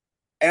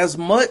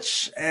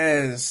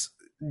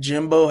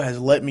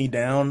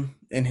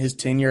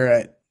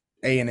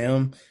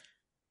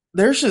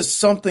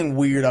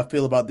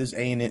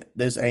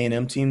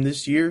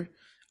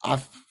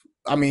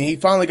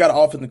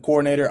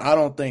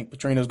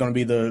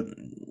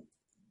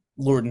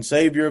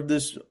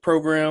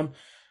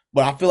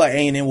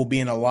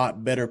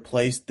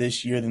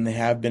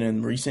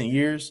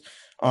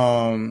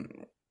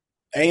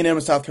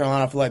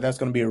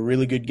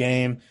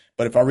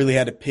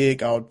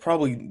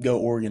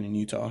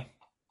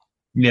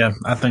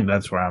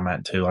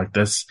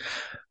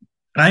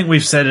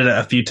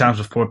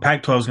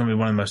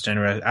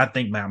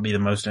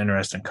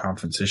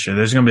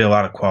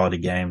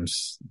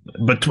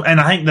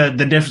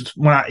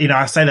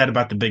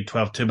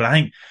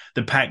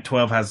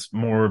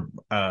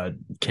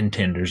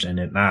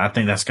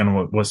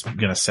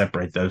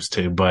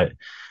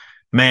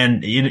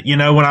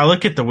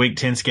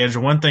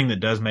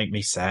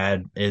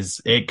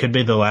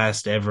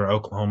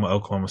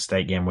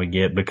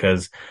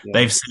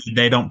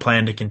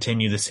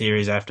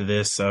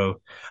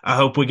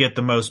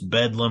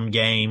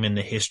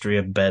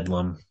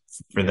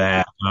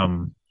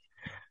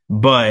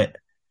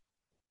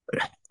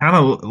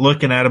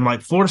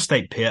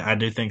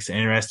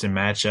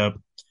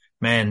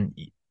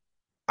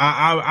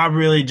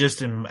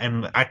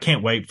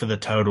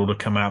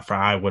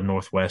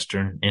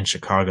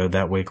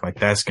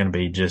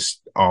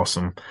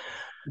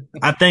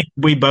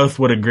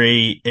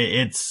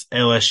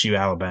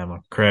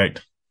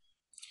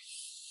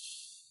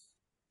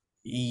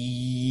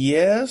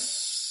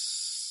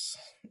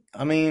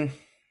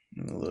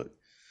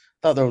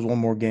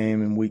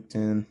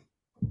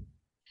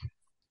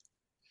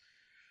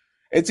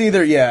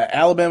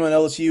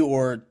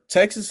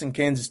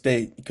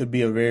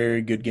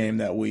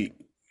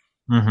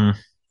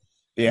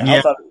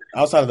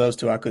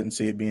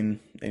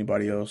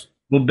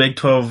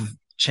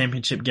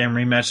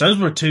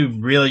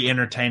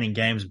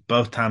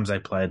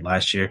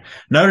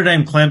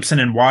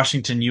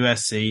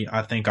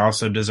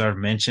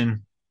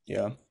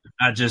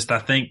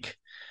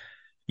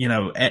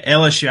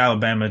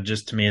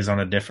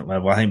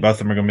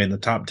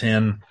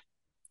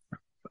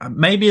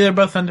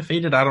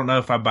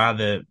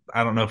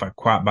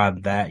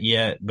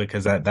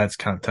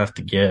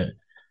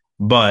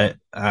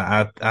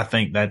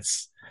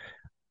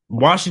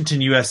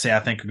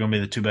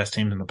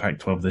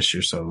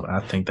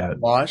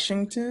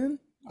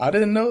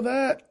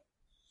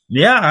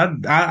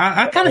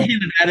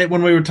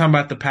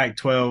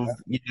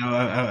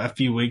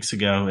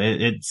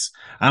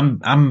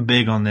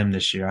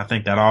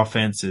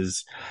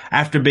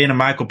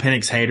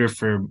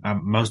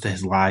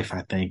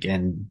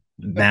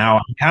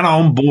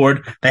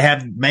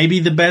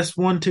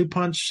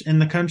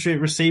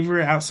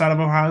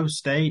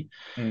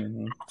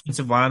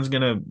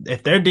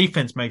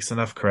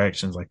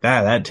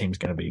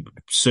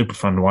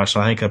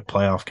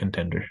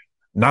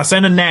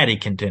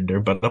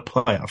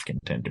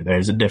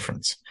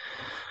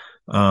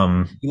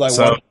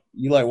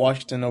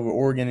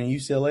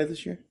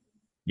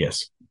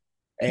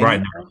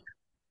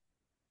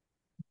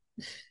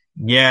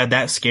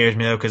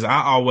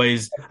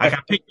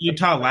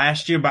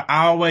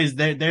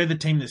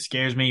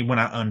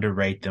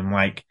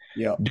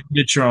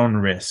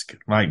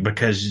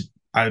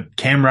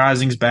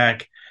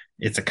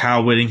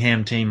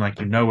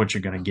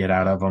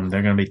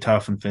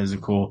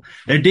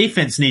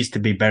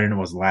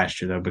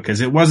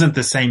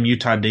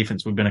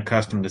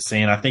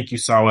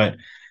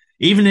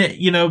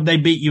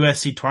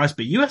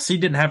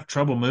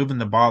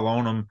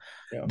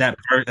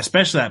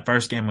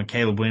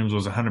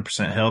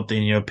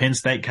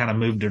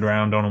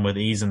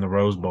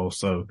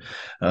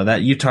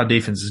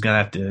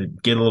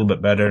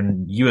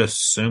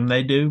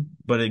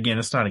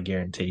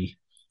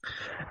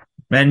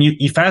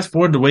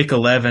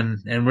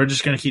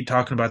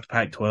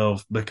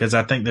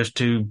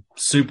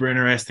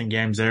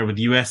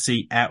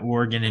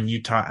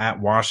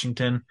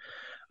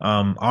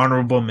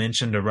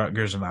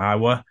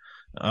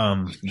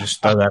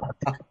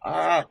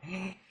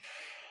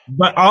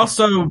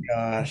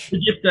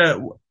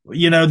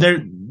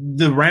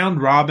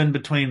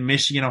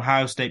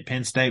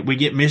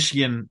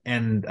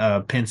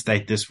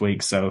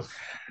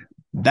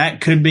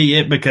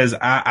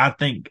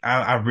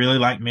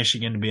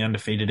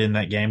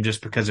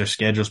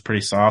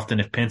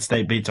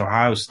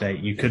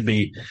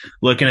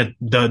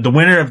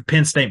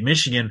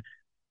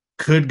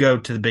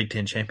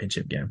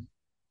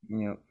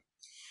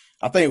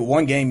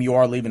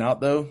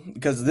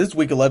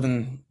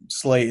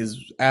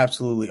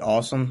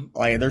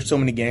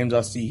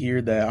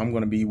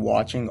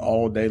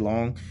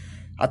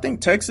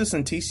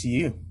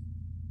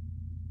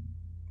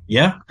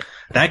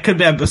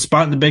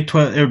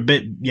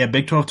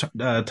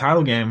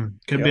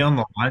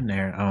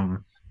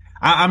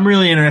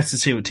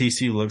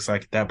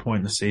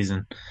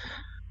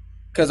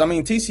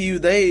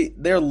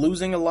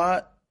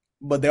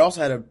 but they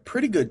also had a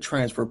pretty good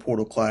transfer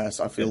portal class,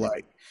 I feel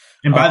like.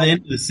 And Um, by the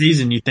end of the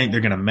season, you think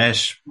they're going to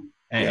mesh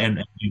yeah,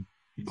 and you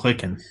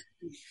clicking.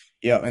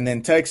 yeah, and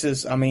then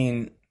Texas. I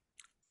mean,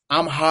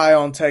 I'm high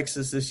on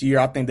Texas this year.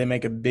 I think they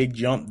make a big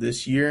jump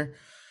this year,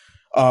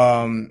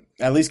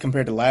 at least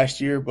compared to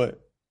last year. But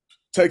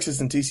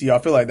Texas and TCU, I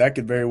feel like that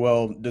could very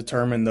well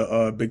determine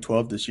the Big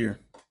 12 this year.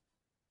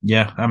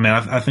 Yeah, I mean,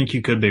 I think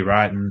you could be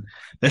right, and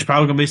there's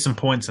probably going to be some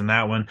points in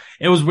that one.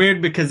 It was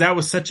weird because that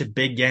was such a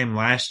big game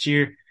last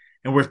year,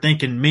 and we're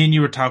thinking, me and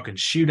you were talking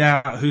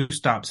shootout, who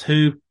stops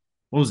who?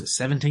 What was it,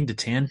 17-10?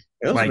 It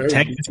was a Like very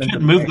Texas couldn't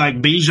defensive move. game.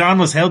 Like Bijan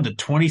was held to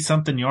 20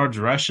 something yards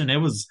rushing.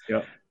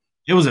 Yeah.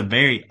 It was a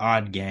very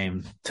odd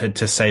game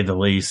to say the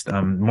least.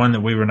 One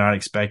that we were not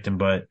expecting,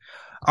 but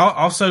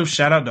also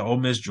shout out to Ole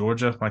Miss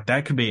Georgia. Like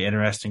that could be an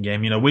interesting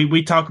game. You know,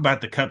 we talk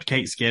about the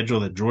cupcake schedule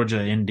that Georgia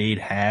indeed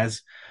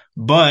has,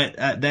 but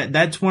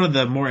that's one of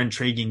the more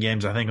intriguing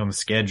games I think on the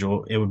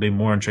schedule. It would be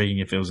more intriguing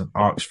if it was in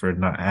Oxford,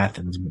 not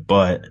Athens.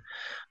 But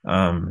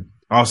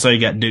also you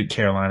got Duke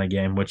Carolina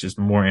game, which is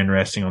more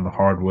interesting on the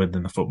hardwood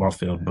than the football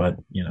field. But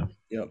you know,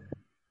 Yep.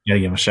 gotta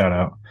give them a shout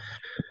out.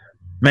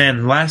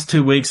 Man, last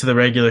 2 weeks of the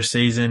regular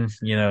season,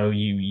 you know,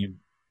 you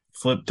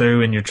flip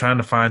through and you're trying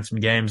to find some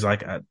games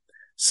like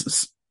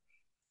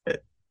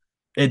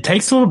it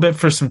takes a little bit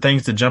for some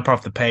things to jump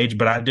off the page,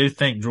 but I do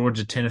think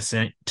Georgia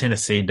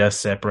Tennessee does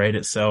separate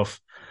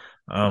itself.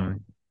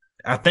 Um,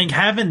 I think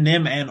having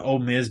them and Ole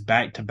Miss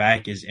back to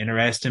back is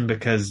interesting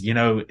because you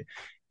know,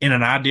 in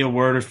an ideal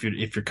world, if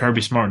you're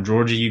Kirby Smart in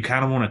Georgia, you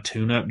kind of want a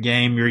tune up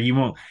game. You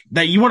want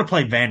to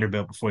play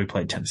Vanderbilt before you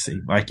play Tennessee.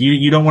 Like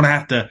you don't want to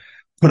have to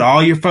put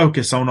all your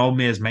focus on Ole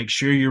Miss. Make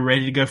sure you're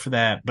ready to go for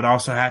that, but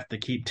also have to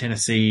keep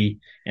Tennessee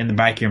in the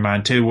back of your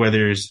mind too, where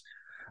there's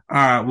all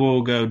right,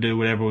 we'll go do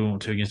whatever we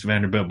want to against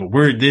Vanderbilt, but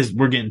we're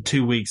getting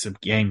 2 weeks of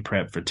game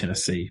prep for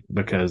Tennessee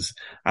because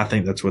I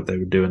think that's what they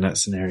would do in that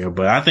scenario.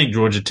 But I think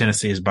Georgia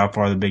Tennessee is by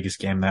far the biggest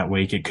game that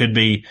week. It could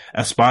be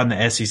a spot in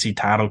the SEC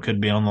title,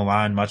 could be on the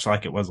line, much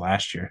like it was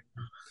last year.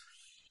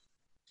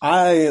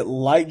 I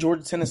like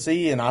Georgia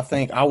Tennessee, and I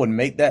think I would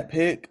make that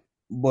pick.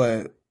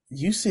 But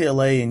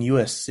UCLA and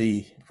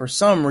USC, for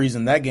some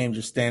reason, that game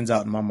just stands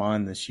out in my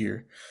mind this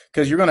year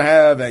because you're going to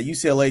have at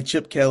UCLA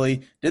Chip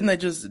Kelly. Did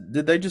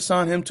they just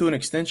sign him to an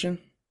extension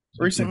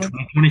Through recently?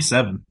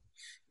 2027.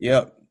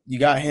 Yep, you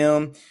got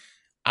him.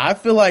 I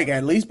feel like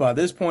at least by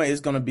this point, it's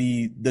going to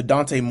be the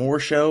Dante Moore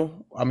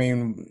show. I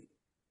mean,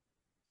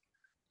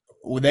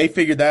 when they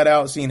figured that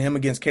out, seeing him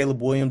against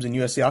Caleb Williams and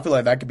USC, I feel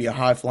like that could be a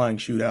high flying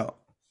shootout.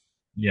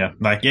 Yeah,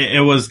 like it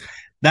was.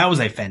 That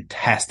was a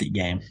fantastic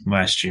game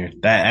last year.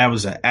 That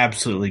was an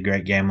absolutely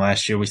great game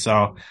last year. We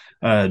saw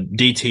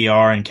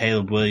DTR and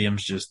Caleb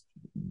Williams just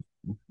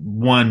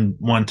one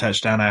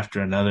touchdown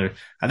after another. Yep.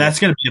 That's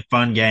going to be a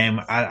fun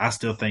game. I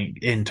still think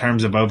in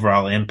terms of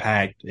overall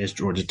impact is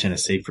Georgia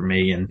Tennessee for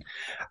me. And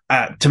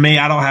to me,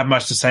 I don't have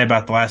much to say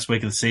about the last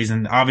week of the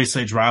season.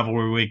 Obviously, it's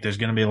rivalry week. There's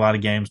going to be a lot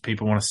of games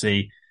people want to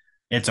see.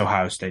 It's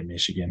Ohio State,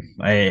 Michigan.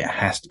 It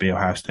has to be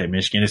Ohio State,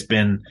 Michigan. It's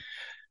been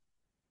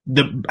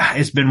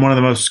one of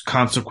the most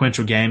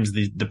consequential games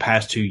the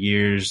past 2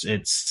 years.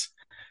 It's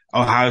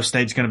Ohio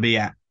State's going to be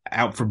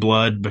out for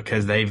blood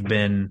because they've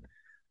been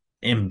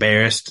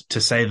embarrassed to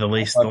say the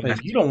least.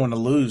 You don't want to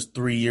lose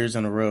 3 years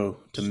in a row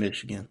to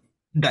Michigan.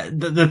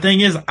 The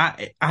thing is,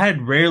 I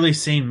had rarely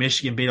seen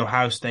Michigan beat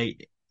Ohio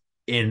State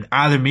in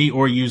either me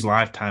or you's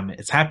lifetime.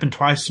 It's happened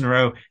twice in a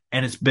row,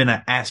 and it's been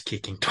an ass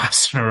kicking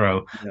twice in a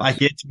row. Yes.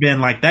 Like it's been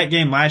like that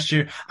game last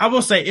year. I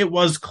will say it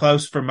was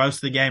close for most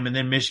of the game, and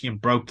then Michigan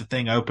broke the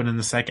thing open in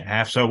the second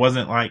half. So it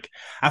wasn't like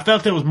I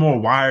felt it was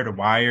more wire to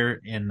wire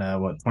in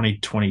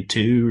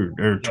 2022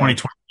 or Yeah.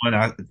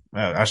 2021,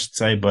 I should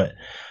say. But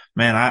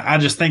man, I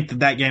just think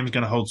that game is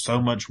going to hold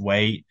so much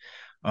weight.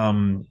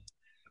 Um,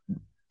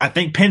 I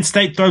think Penn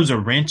State throws a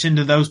wrench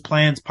into those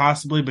plans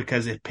possibly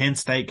because if Penn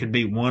State could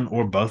beat one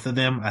or both of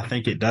them, I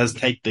think it does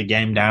take the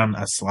game down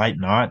a slight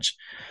notch.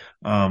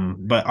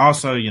 But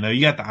also, you know,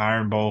 you got the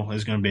Iron Bowl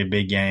is going to be a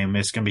big game.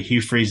 It's going to be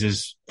Hugh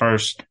Freeze's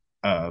first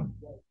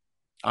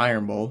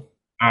Iron Bowl.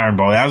 Iron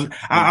Bowl. I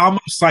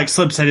almost like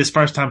Slip said his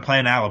first time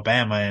playing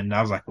Alabama, and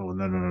I was like, well,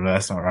 no,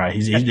 that's not right.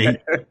 You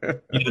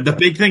know, the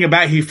big thing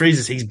about Hugh Freeze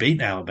is he's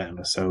beaten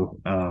Alabama, so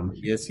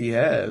Yes, he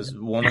has.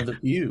 One of the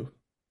few.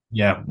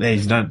 yeah,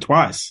 he's done it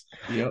twice.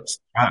 Yep.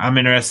 I'm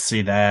interested to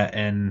see that.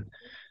 And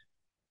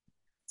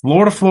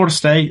Florida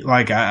State,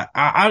 like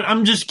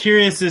I'm just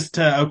curious as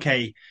to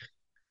okay,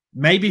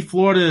 maybe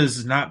Florida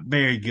is not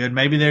very good.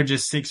 Maybe they're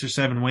just 6 or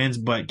 7 wins,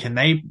 but can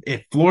they?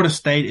 If Florida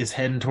State is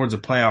heading towards a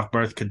playoff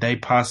berth, could they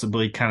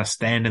possibly kind of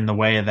stand in the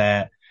way of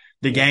that?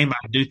 The Yeah. game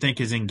I do think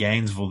is in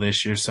Gainesville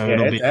this year, so Yeah,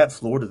 it'll it's be. at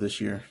Florida this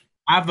year.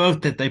 I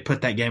vote that they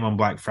put that game on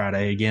Black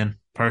Friday again.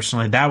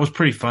 Personally, that was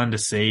pretty fun to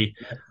see.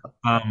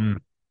 Um,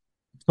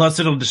 Plus,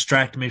 it'll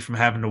distract me from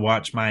having to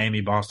watch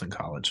Miami Boston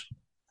College.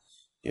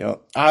 Yeah,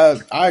 I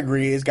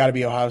agree. It's got to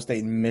be Ohio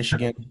State and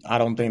Michigan. I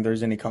don't think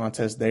there's any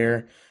contest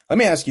there. Let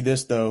me ask you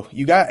this though: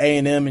 you got A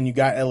and M and you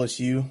got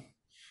LSU.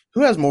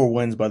 Who has more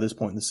wins by this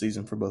point in the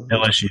season for both of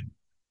those? LSU.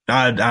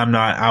 I'm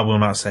not. I will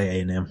not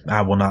say A&M.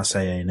 I will not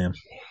say A&M.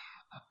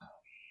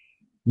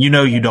 You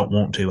know you don't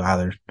want to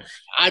either.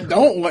 I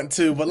don't want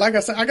to, but like I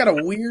said, I got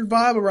a weird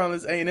vibe around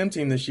this A&M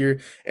team this year,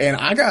 and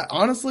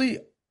honestly,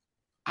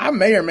 I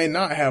may or may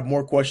not have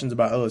more questions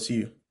about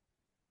LSU.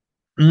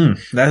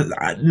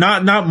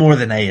 Not more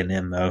than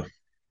A&M though.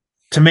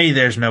 To me,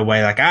 there's no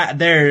way.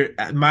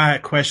 My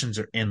questions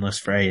are endless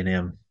for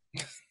A&M.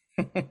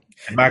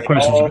 My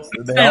questions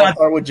They all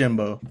start with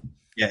Jimbo.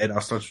 Yeah, it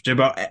all starts with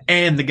Jimbo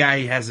and the guy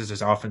he has as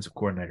his offensive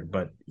coordinator.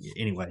 But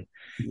anyway,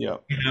 yeah,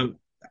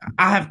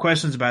 I have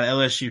questions about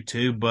LSU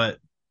too, but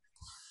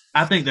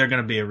I think they're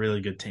going to be a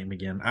really good team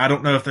again. I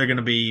don't know if they're going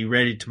to be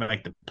ready to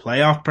make the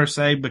playoff per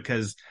se,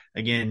 because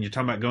again, you're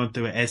talking about going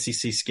through an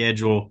SEC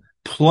schedule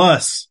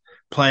plus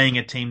playing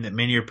a team that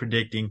many are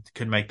predicting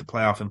could make the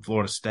playoff in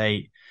Florida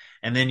State.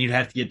 And then you'd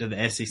have to get to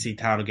the SEC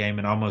title game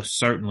and almost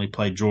certainly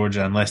play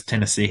Georgia unless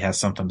Tennessee has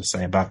something to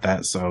say about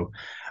that. So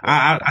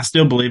I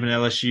still believe in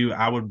LSU.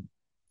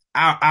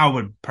 I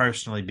would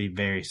personally be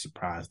very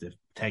surprised if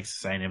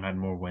Texas A&M had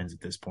more wins at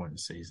this point in the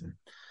season.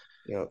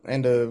 Yeah.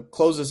 And to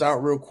close this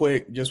out real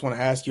quick, just want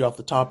to ask you off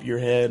the top of your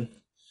head,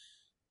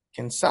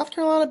 can South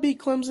Carolina beat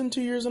Clemson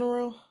 2 years in a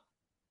row?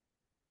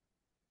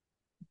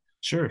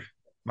 Sure.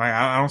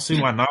 I don't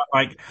see why not.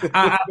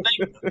 I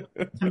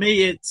think to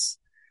me, it's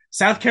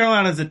South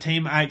Carolina is a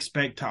team I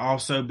expect to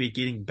also be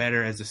getting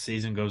better as the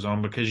season goes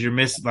on, because you're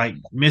missing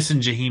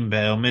Jaheim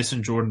Bell,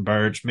 missing Jordan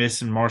Burch,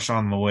 missing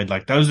Marshawn Lloyd.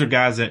 Like, those are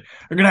guys that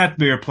are going to have to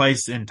be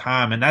replaced in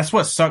time. And that's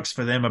what sucks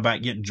for them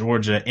about getting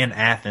Georgia in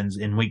Athens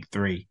in week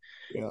 3.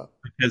 Yeah.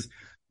 Because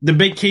the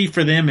big key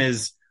for them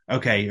is,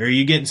 okay, are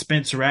you getting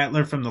Spencer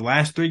Rattler from the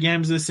last 3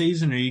 games of the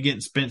season, or are you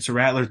getting Spencer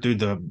Rattler through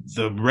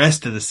the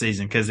rest of the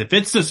season? Because if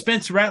it's the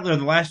Spencer Rattler of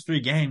the last 3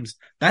 games,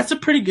 that's a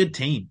pretty good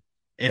team.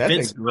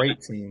 That's a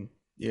great team.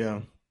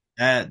 Yeah.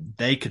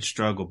 They could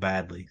struggle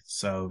badly.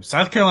 So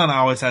South Carolina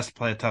always has to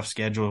play a tough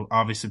schedule.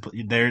 Obviously,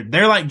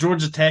 they're like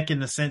Georgia Tech in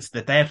the sense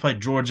that they have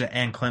played Georgia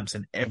and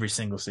Clemson every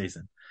single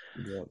season.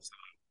 Yeah.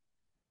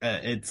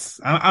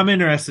 I'm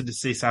interested to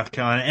see South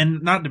Carolina,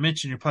 and not to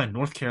mention you're playing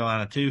North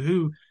Carolina too,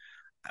 who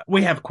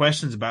we have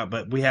questions about,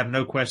 but we have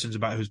no questions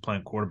about who's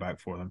playing quarterback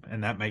for them,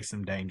 and that makes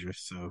them dangerous.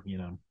 So,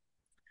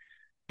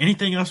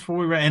 anything else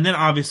before we and then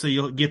obviously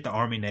you'll get the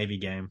Army-Navy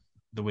game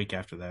the week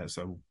after that.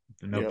 So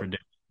no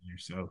prediction here.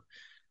 So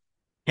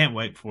can't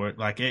wait for it.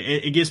 Like,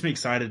 it gets me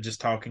excited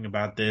just talking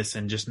about this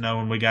and just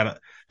knowing we got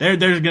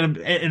there's going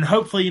to, and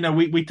hopefully,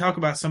 we talk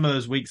about some of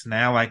those weeks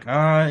now, like,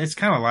 it's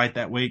kind of light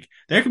that week.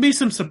 There could be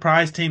some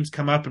surprise teams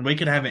come up and we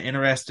could have an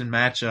interesting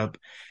matchup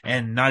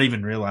and not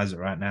even realize it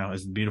right now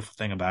is the beautiful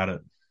thing about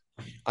it.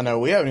 I know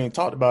we haven't even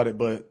talked about it,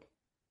 but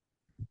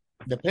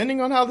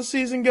depending on how the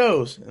season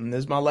goes, and this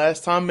is my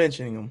last time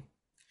mentioning them,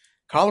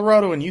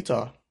 Colorado and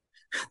Utah.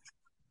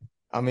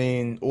 I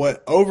mean,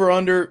 what over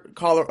under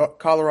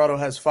Colorado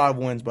has 5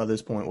 wins by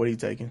this point. What are you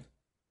taking?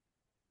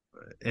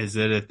 Is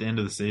it at the end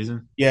of the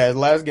season? Yeah, the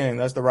last game.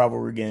 That's the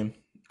rivalry game.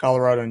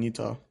 Colorado and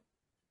Utah.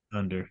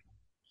 Under.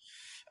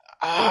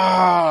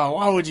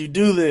 Why would you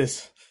do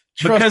this?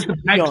 Because the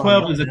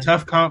Pac-12 is a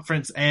tough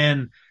conference,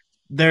 and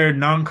their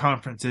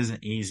non-conference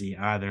isn't easy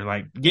either.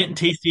 Like, getting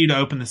TCU to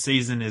open the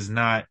season is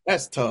not.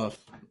 That's tough.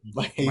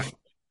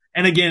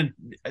 And again,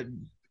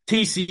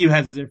 TCU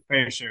has their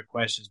fair share of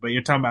questions, but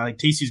you're talking about like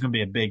TCU's going to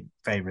be a big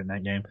favorite in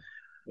that game.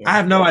 Yeah. I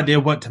have no idea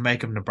what to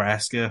make of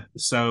Nebraska.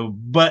 So,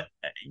 but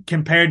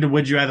compared to,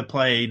 would you rather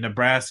play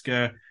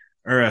Nebraska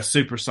or a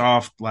super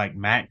soft like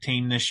MAC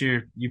team this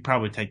year? You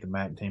probably take the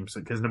MAC team,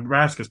 because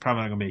Nebraska's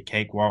probably not going to be a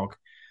cakewalk.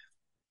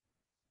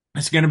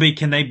 It's going to be,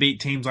 can they beat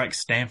teams like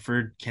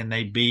Stanford? Can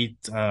they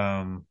beat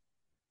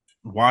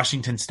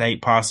Washington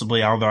State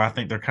possibly? Although I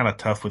think they're kind of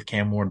tough with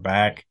Cam Ward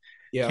back.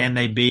 Yeah. Can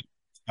they beat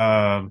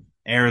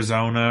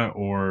Arizona,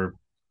 or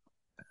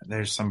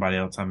there's somebody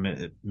else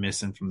I'm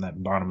missing from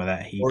that bottom of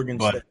that heap? Oregon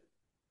State.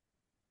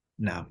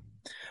 No.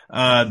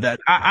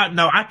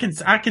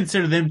 I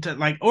consider them to,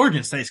 like,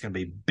 Oregon State's going to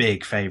be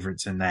big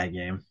favorites in that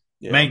game.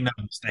 Yeah. Make no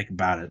mistake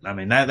about it. I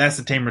mean, that's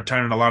the team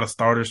returning a lot of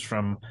starters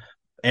from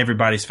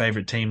everybody's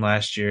favorite team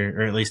last year,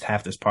 or at least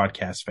half this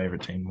podcast's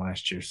favorite team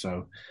last year.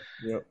 So,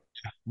 yep.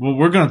 Well,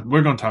 we're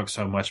gonna talk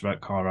so much about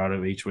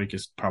Colorado each week.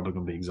 It's probably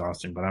gonna be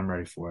exhausting, but I'm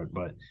ready for it.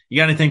 But you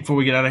got anything before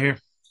we get out of here?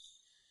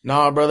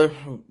 Nah, brother.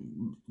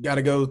 Got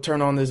to go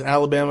turn on this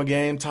Alabama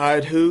game.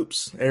 Tide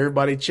hoops.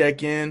 Everybody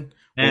check in.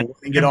 And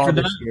get all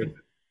this here.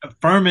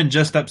 Furman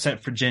just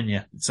upset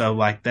Virginia, so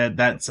like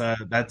that's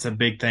a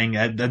big thing.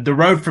 The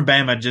road for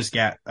Bama just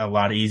got a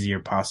lot easier,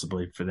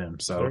 possibly, for them.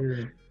 So,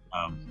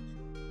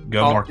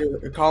 go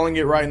Marquette. Calling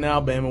it right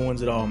now. Bama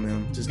wins it all,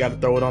 man. Just got to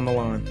throw it on the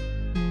line.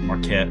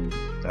 Marquette.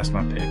 That's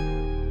my pick.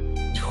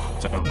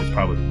 So it's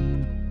probably.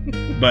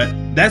 But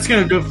that's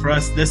gonna do it for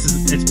us.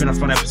 It's been a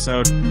fun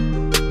episode.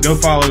 Go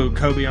follow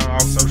Coby on all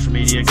social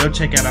media. Go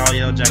check out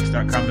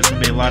allyellowjacks.com. There's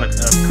gonna be a lot of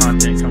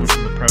content coming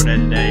from the Pro Day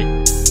today.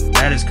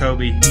 That is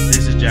Coby.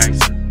 This is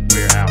Jackson.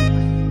 We're out.